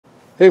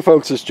Hey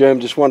folks, it's Jim.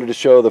 Just wanted to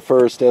show the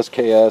first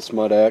SKS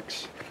MUD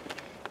X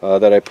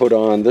that I put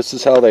on. This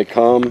is how they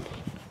come.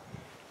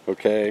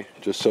 Okay,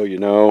 just so you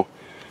know.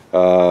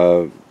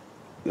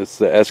 It's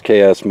the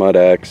SKS MUD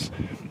X.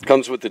 It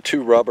comes with the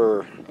two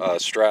rubber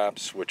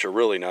straps, which are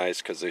really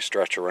nice because they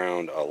stretch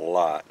around a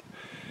lot.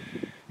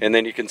 And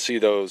then you can see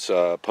those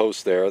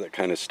posts there that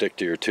kind of stick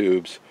to your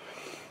tubes.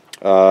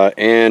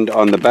 And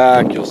on the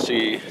back, you'll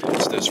see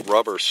it's this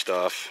rubber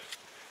stuff,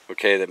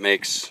 okay, that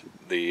makes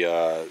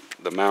the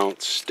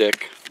mount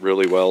stick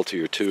really well to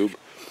your tube.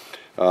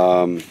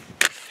 But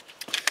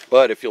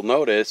if you'll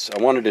notice,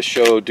 I wanted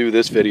to do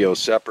this video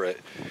separate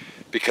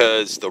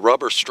because the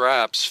rubber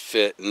straps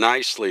fit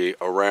nicely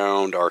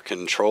around our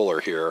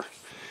controller here.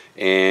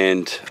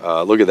 And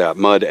look at that,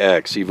 MUD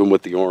X, even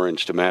with the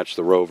orange to match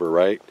the Rover,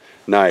 right?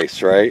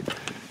 Nice, right?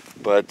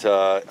 But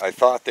I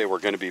thought they were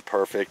going to be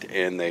perfect,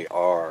 and they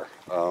are.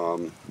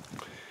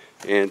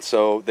 And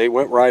so they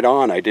went right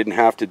on. I didn't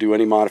have to do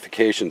any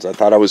modifications. I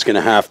thought I was going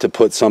to have to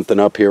put something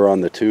up here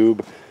on the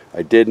tube.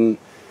 I didn't.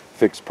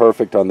 Fixed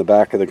perfect on the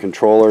back of the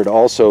controller. It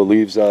also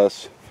leaves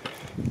us,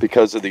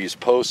 because of these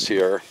posts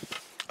here,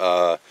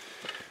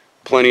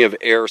 plenty of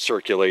air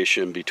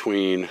circulation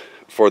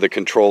for the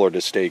controller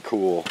to stay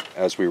cool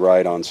as we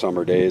ride on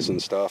summer days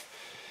and stuff.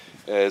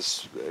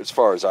 As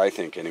far as I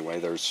think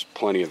anyway, there's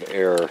plenty of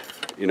air.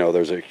 You know,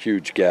 there's a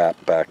huge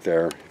gap back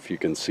there if you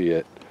can see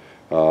it.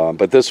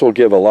 But this will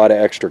give a lot of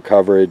extra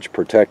coverage,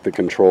 protect the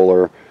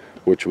controller,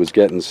 which was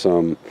getting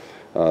some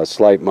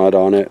slight mud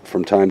on it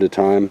from time to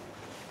time.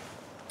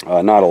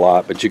 Not a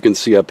lot, but you can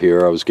see up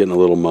here I was getting a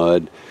little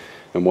mud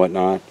and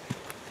whatnot.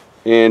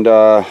 And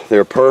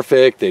they're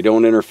perfect. They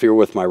don't interfere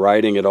with my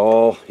riding at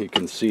all. You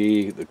can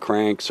see the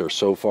cranks are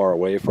so far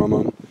away from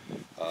them.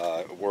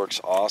 It works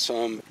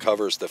awesome.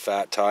 Covers the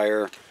fat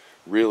tire.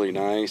 Really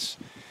nice.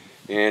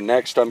 And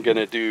next I'm going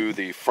to do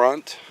the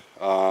front.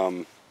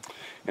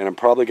 And I'm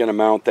probably going to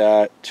mount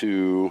that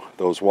to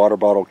those water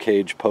bottle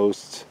cage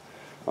posts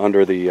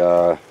under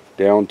the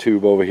down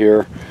tube over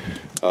here.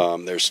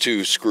 There's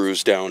two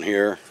screws down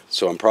here,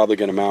 so I'm probably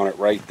going to mount it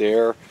right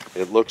there.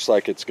 It looks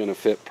like it's going to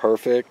fit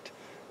perfect.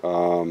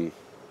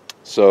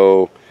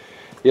 So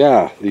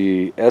yeah,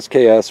 the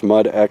SKS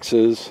MUD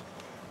X's,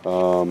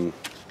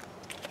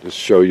 just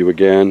show you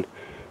again.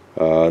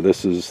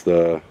 This is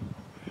the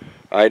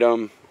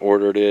item.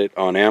 Ordered it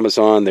on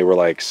Amazon. They were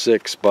like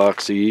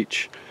 $6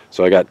 each.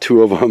 So I got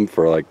two of them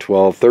for like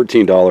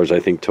 $13 I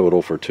think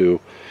total for two.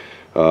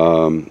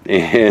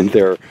 And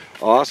they're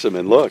awesome.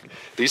 And look,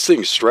 these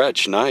things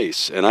stretch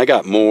nice. And I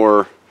got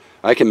more.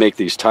 I can make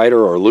these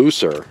tighter or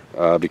looser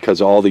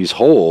because of all these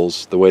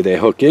holes, the way they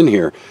hook in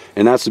here.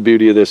 And that's the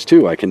beauty of this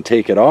too. I can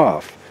take it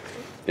off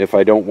if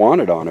I don't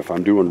want it on. If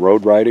I'm doing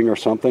road riding or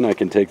something, I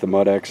can take the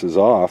MUD X's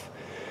off.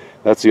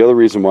 That's the other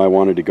reason why I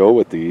wanted to go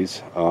with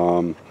these.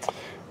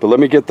 But let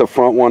me get the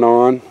front one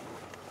on.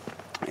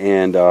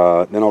 And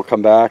then I'll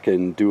come back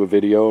and do a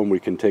video and we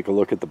can take a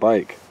look at the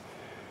bike.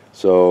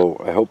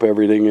 So I hope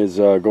everything is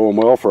going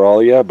well for all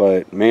of you,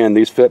 but man,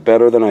 these fit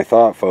better than I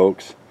thought,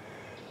 folks.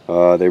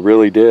 They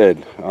really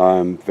did.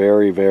 I'm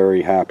very,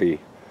 very happy.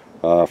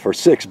 For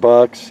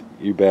 $6,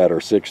 you bet, or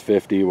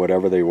 $6.50,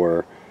 whatever they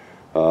were.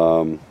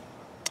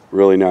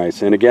 Really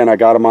nice. And again, I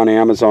got them on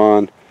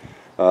Amazon.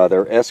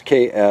 They're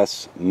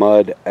SKS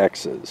MUD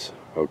X's,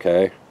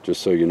 okay?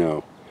 Just so you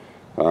know.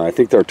 I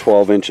think they're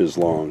 12 inches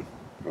long.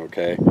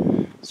 Okay,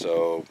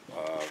 so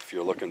if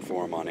you're looking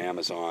for them on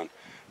Amazon.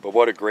 But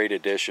what a great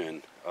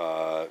addition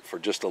for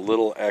just a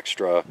little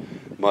extra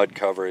mud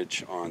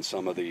coverage on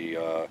some of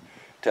the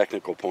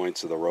technical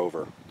points of the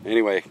Rover.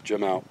 Anyway,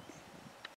 Jim out.